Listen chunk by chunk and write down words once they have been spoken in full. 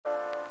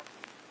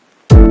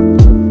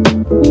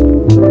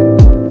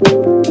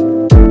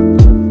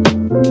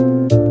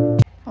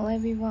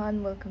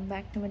welcome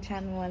back to my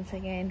channel once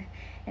again.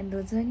 And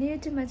those who are new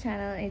to my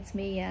channel, it's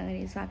me Yang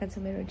and it's welcome to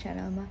my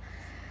channel.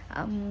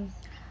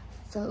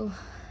 So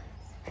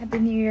happy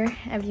new year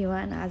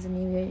everyone. As a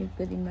new year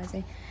को दिनमा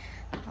चाहिँ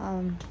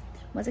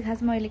म चाहिँ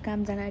खासमा अहिले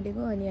काम जान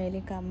आँटेको अनि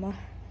अहिले काममा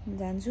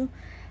जान्छु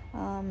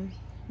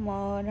म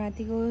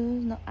रातिको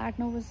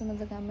 8-9 बजेसम्म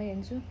चाहिँ काममै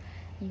हिँड्छु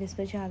अनि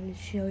त्यसपछि I will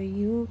show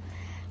you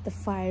the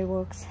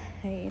fireworks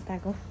है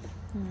यताको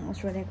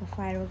अस्ट्रेलियाको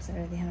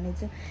fireworksहरु देखाउने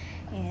छु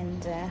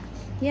and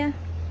yeah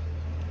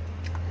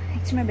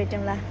एकछिनमा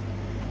भेटौँला.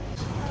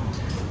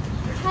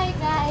 Hi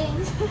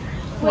guys,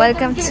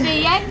 welcome to the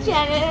Yang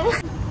channel.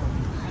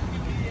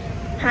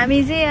 हामी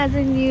चाहिँ आज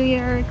न्यू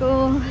इयर को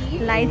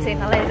लाइट्स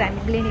हेर्नलाई चाहिँ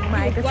हामी ब्लेनिङमा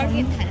आएको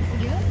छौँ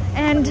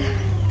and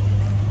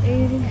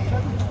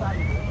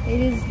it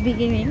is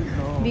beginning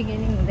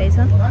हुँदैछ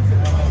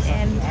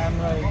and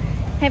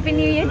happy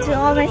new year to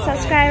all my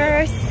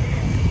subscribers.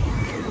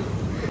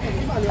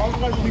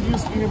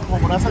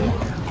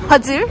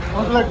 हजुर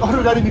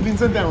अरु गाडी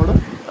निक्लिन्छ नि त्यहाँबाट.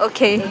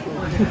 Okay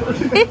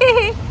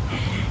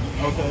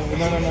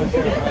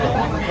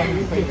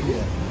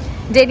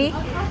jenny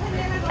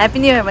happy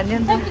new year भन्दियो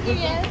नि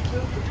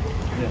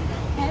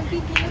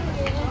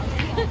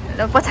त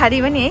पछाडि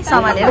पनि है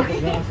सम्हालेर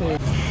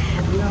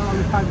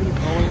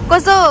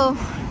कस्तो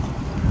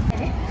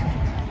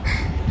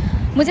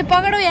मुझे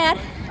पकड़ो यार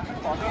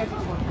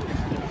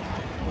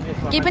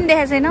केही पनि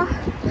देखाएको छैन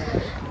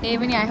त्यही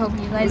पनि I hope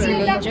you guys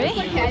will enjoy.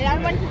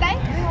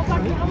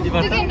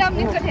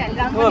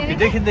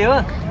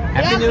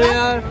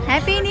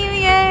 Happy New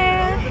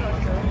Year!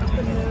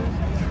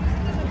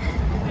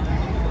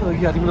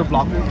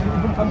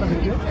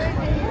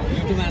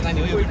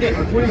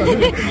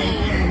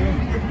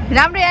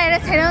 राम्रो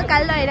आइरहेको छैन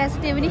कालो आइरहेको छ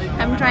त्यो पनि.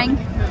 I'm trying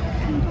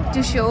to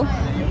show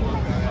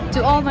to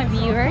all my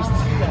viewers.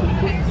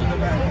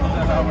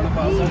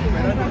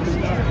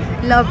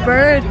 Love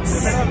birds.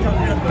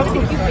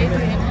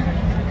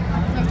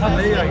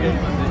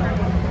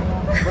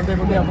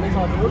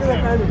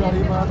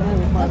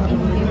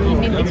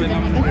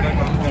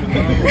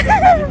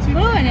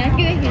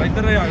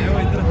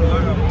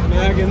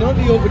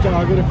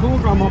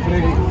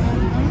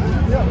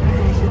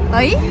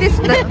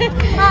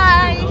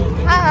 Hi.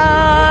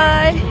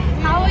 Hi.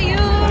 How are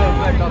you?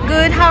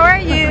 Good. How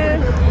are you?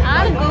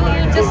 I'm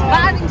good. Just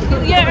bad into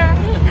here.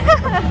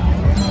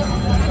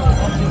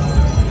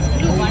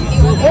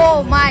 Oh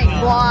my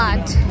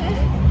God.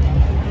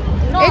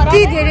 यति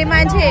धेरै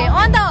मान्छे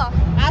अन्त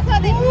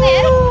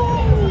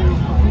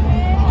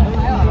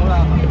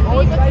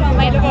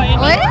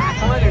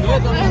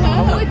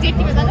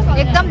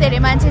एकदम धेरै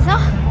मान्छे छ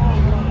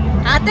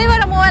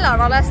हातैबाट मोबाइल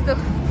हराउला जस्तो.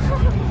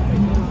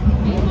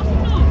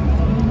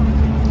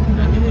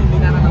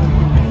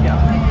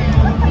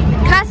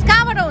 खास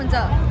कहाँबाट हुन्छ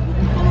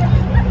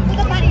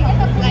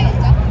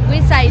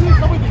विच साइड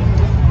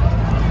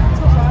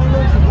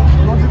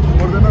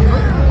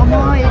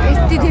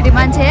यति धेरै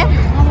मान्छे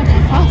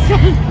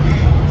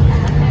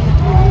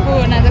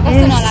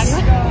कस्तो नलाग्यो.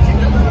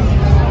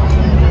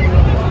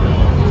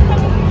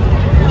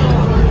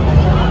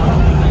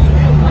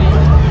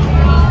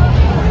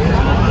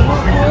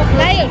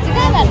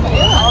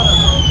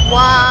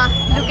 Wow,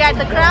 look at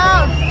the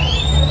crowd.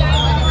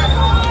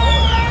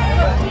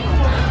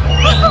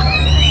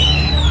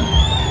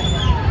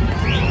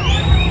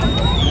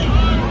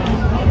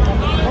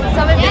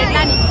 सबै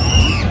भेट्ला नि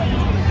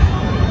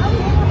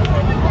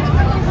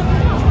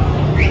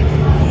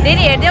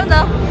धेरै हेर्देऊ न.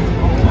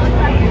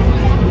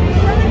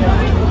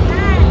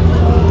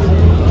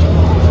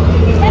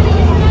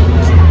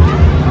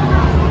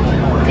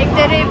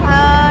 धेरै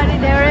भारी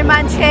धेरै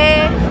मान्छे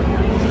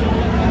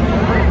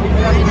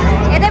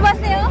यतै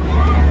बस्ने हो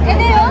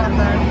यतै हो.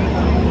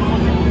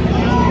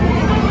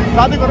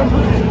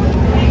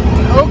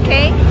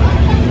 ओके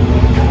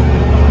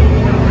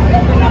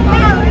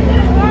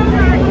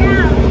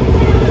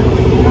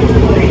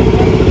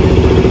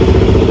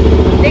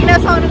देख्न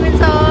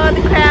सक्नुहुन्छ the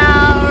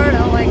crowd.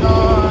 Oh my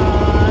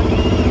God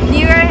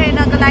new year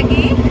हेर्नको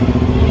लागि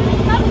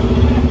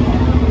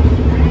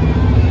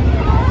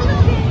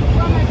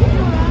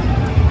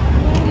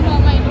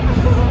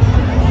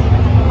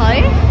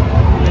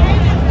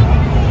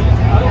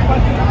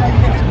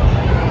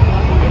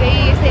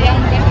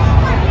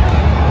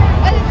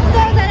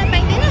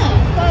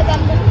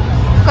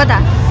कता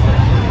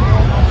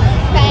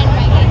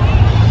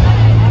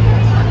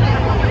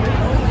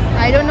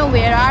I don't know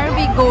where are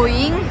we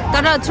going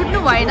तर छुट्नु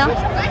भएन.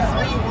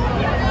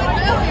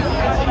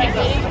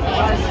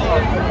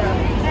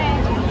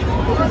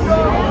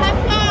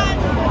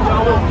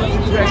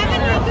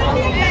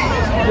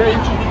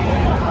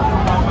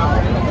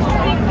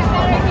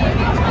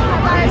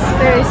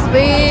 Ferris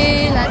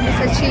wheel and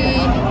Misachi.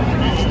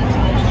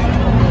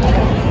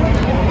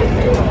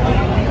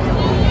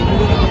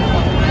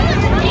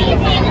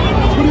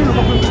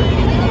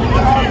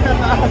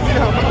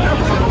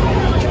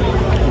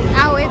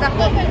 Ow, wait up.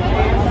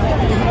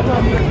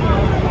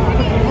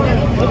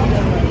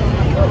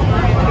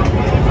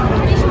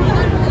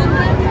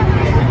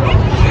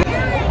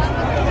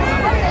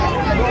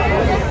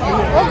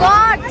 Oh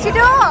God!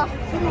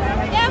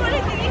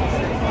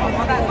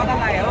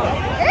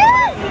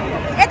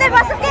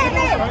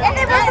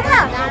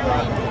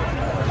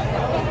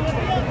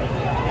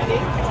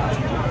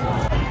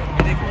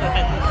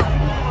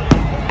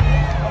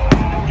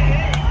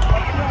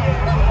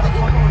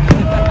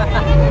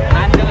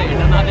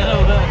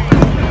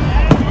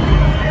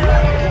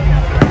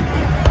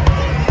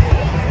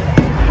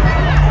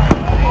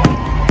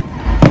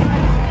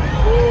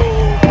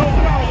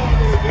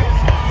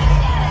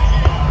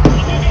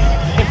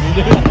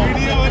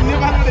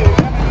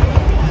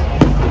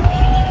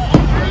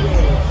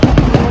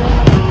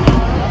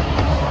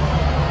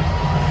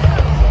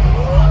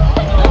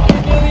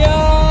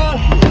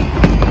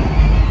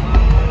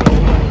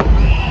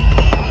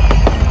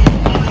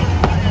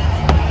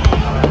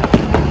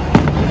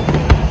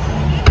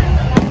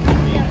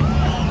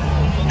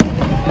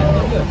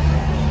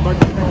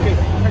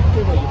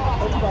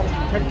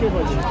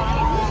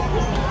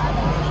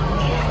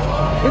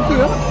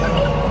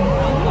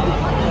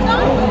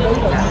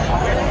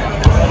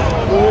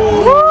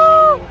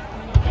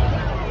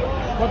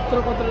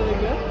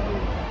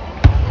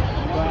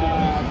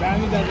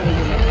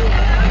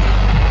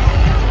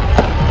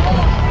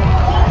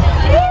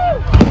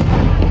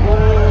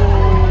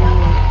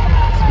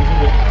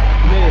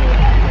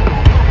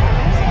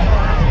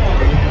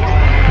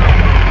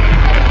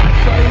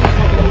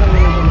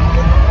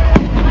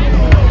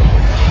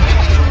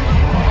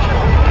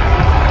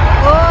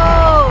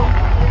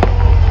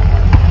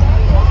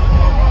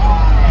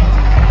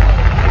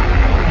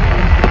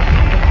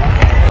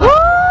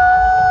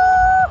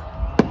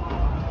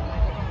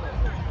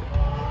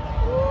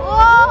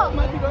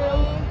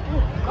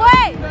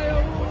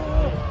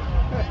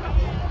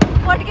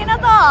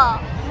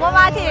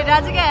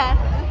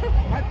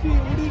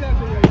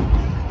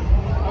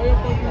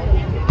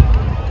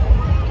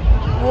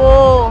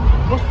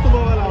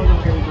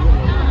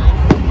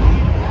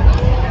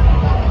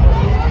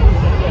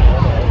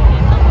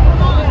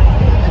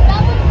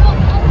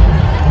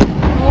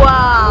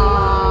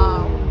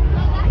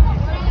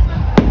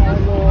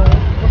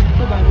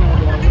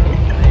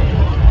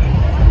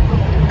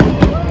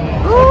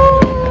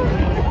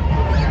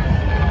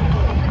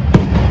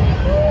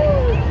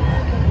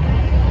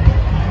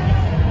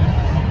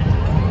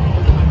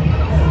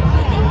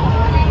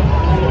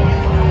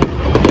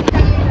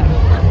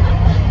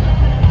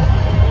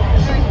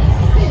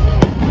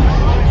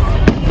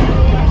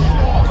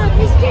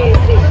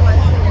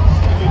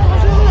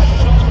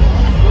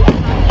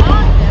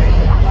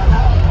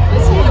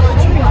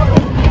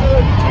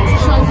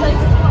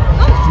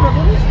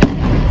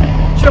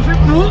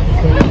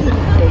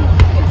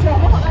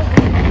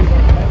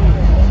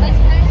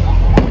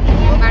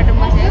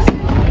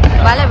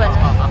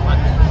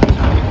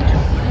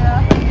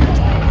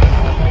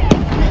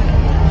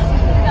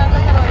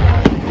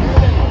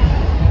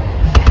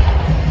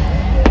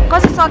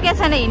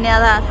 छैन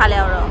हिँड्न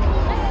थाल्यो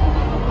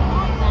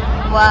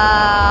वा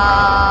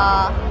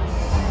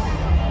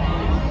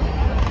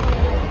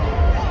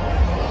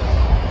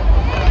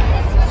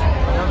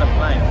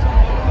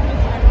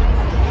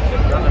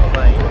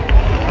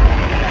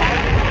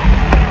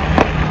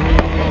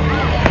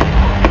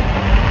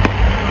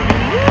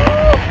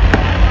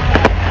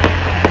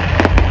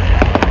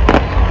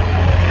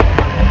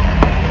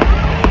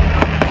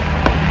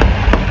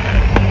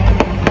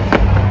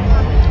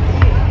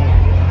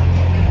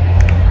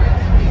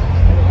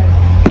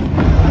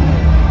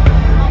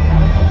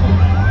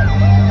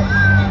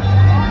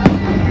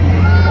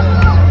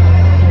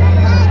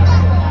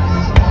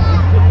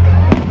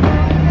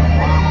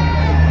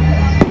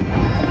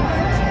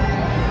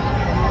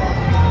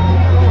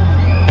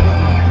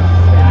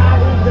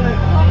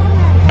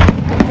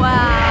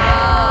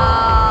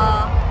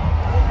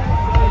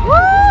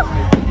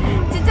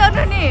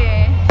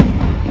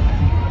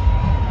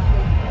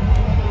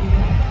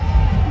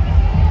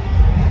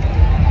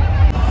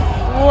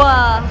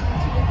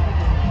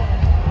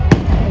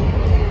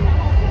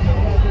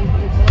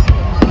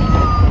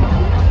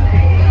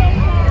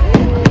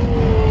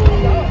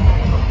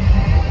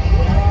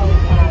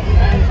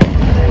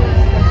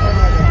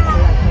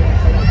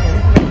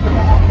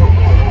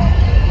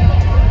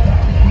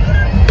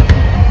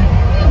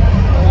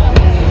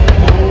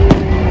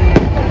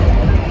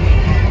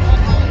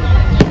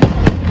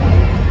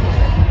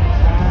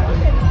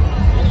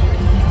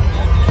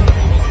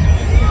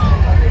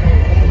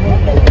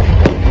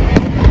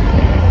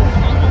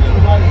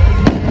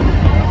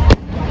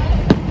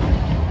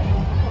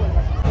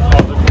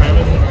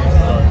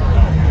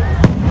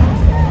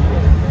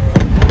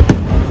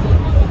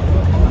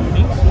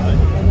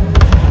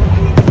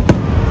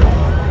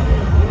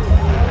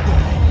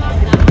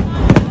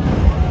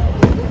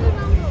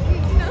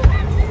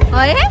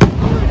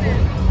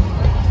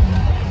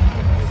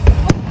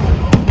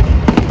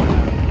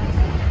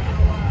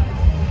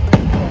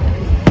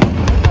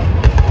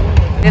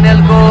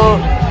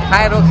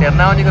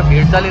हेर्न आउनेको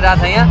भिड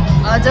चलिरहेछ यहाँ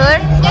हजुर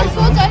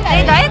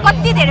त्यही त है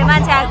कति धेरै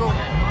मान्छे आएको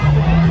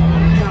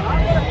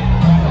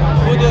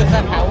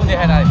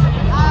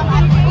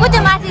उ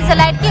त्यो माथि चाहिँ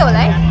लाइट के होला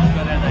है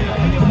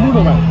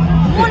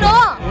मुनो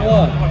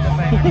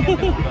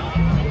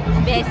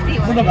बेस्ती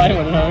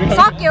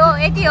सक्यो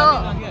यति हो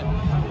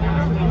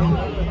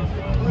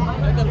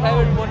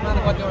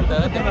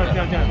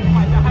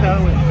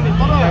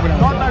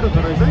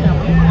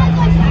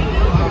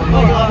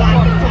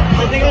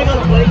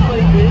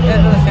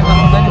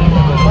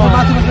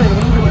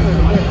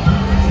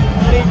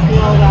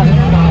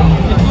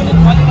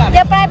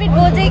त्यहाँ प्राइभेट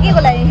बोट चाहिँ के को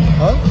लागि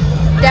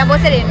त्यहाँ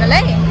बसेर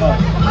हेर्नलाई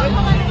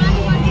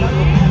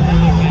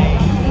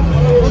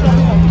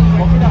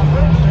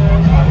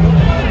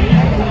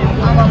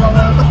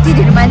कति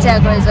धेरै मान्छे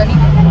आएको रहेछ नि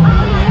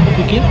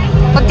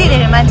कति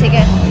धेरै मान्छे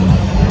क्या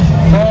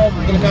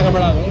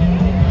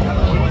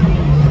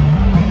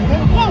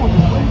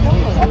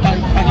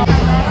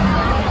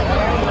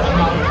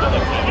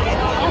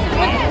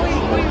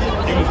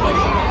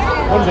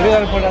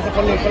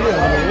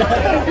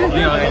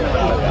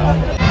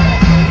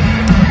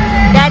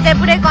त्यहाँ चाहिँ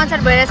पुरै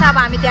कन्सर्ट भइरहेछ अब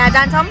हामी त्यहाँ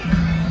जान्छौँ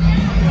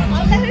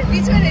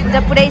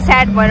त्यहाँ पुरै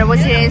स्याड भएर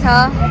बसिरहेछ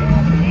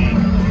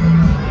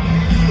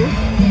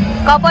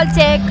कपाल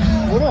चेक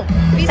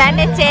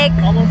स्यान्डल चेक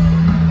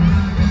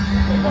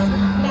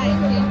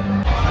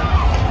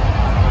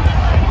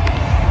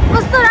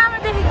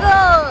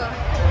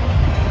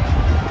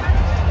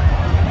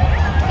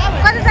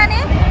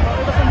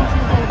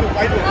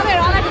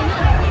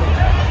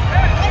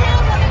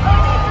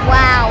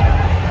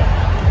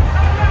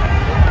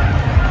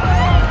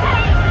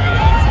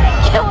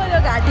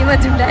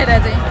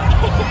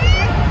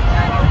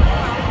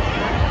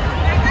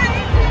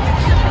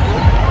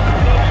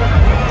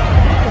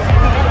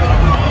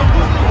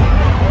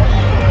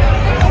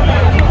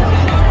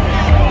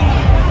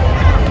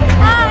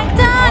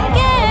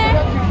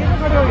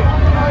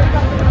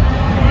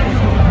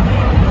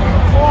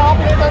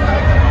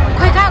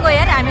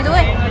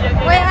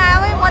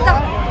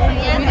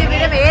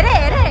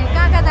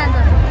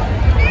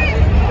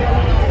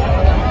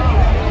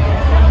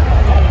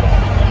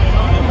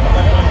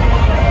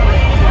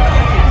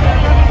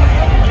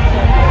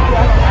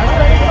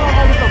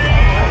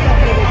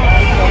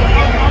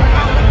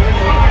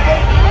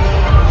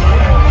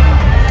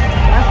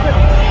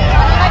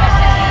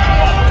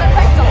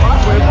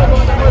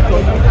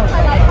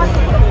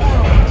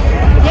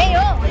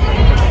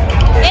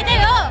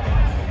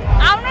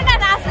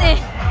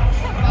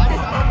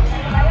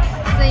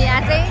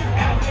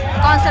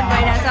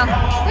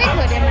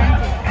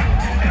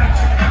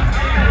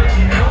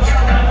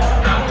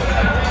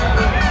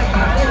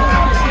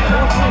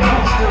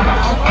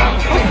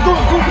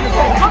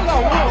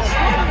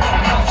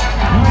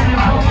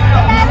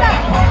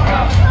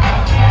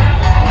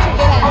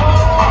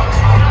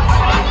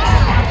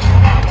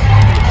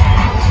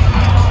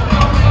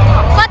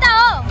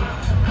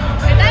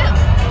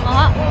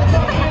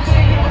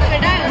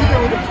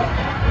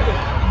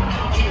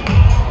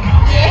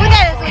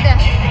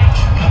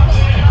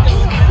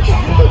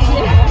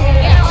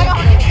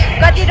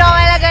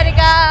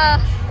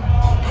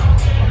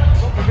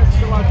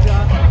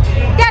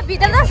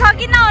भित्र त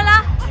सकिन्न होला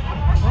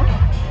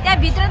त्यहाँ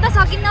भित्र त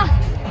सकिन्न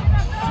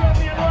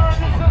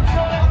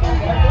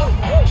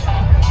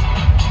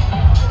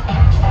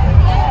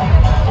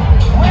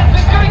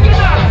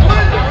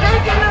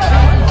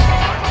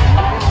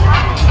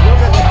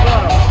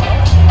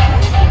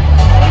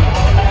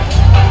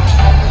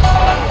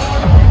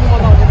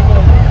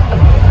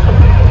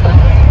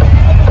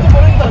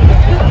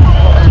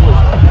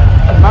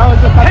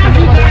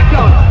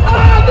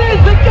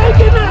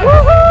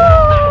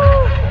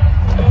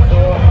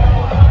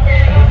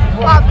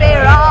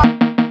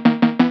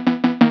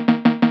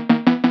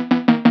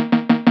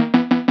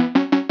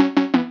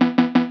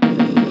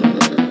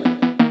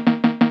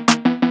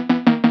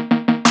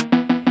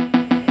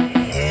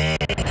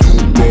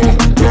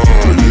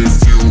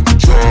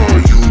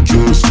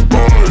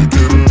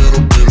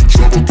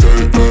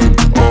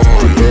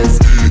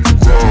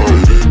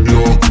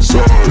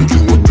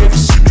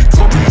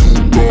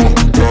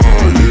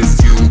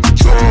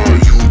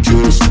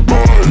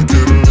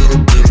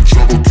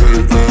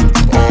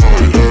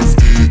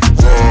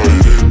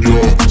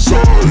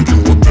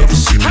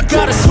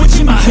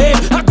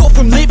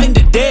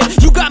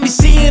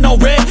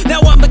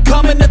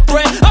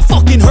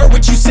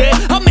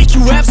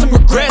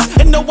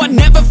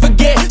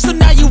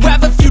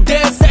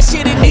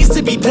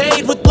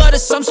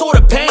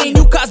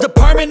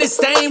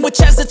which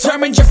has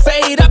determined your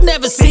fate. I've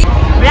never seen.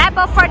 Wrap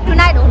up for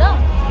tonight, हो न?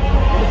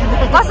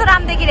 कस्तो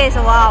राम्रो देखिरहेछ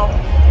wow.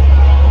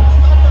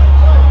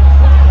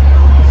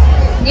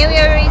 New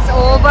Year is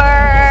over.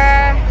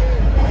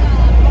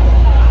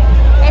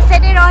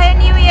 यसरी रह्यो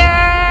New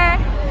Year.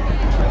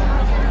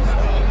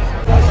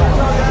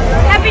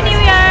 Happy New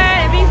Year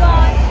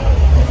everyone.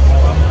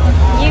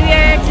 New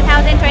Year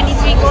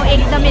 2023 को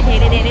एकदमै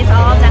धेरै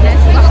सबजना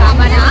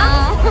शुभकामना.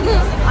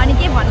 अनि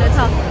के भन्नु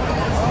छ?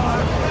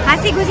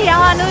 हाँसी खुसी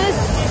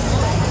रहनुहोस्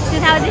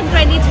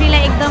 2023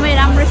 लाई एकदमै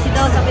राम्रोसित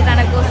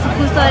सबैजनाको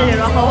कुशल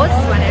रहोस्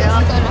भनेर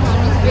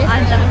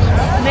अन्त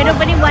मेरो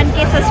पनि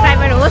 1K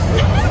सब्स्क्राइबर होस्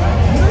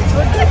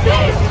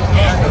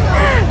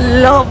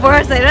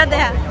लभर्स हेर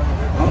त्यहाँ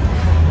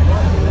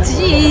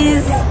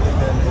जीज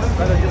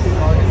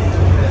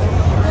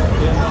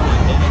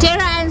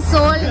टेरा एन्ड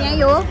सोल यही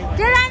हो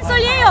टेरा एन्ड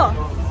सोल यही हो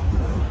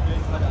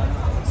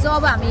सो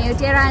अब हामी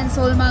टेरा एन्ड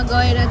सोलमा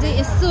गएर चाहिँ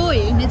यसो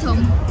हेर्नेछौँ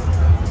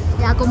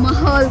यहाँको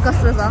माहौल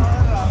कस्तो छ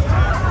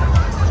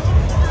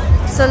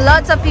So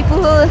lots of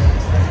people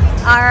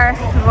are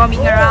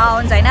roaming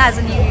around हैन आज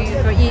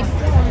न्यू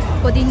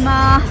इयरको दिनमा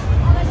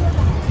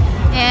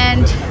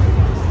and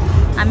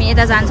हामी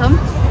यता जान्छौँ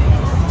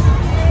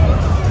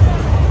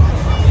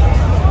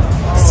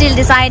still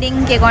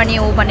deciding के गर्ने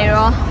हो भनेर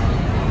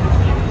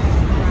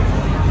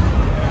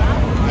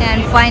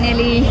and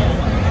finally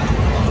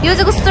यो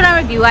चाहिँ कस्तो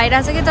राम्रो भ्यू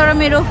आइरहेछ के तर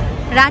मेरो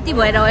राति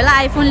भएर होला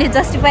आइफोनले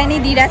जस्टिफाई नै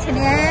दिइरहेछ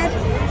नि यार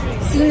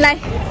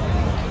सिमलाई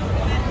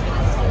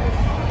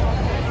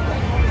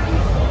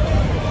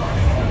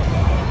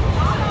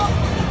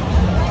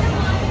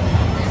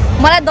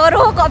मलाई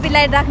डरो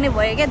कपिलाइट राख्ने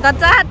भयो के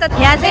दच्चा त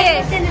यहाँ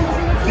चाहिँ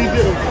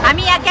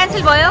हामी यहाँ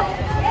क्यान्सल भयो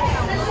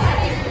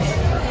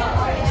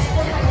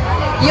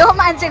यो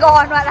मान्छेको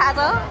अनुहार आछ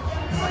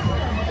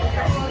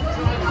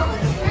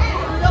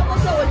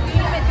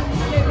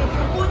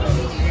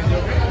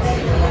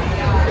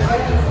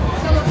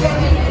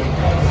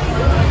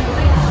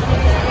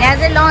यहाँ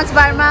चाहिँ लन्च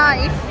बारमा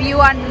if you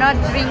are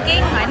not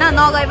drinking होइन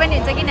नगए पनि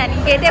हुन्छ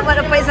किनभने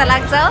गेटैबाट पैसा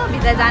लाग्छ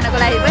भित्र जानको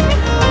लागि पनि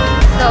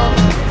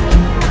सो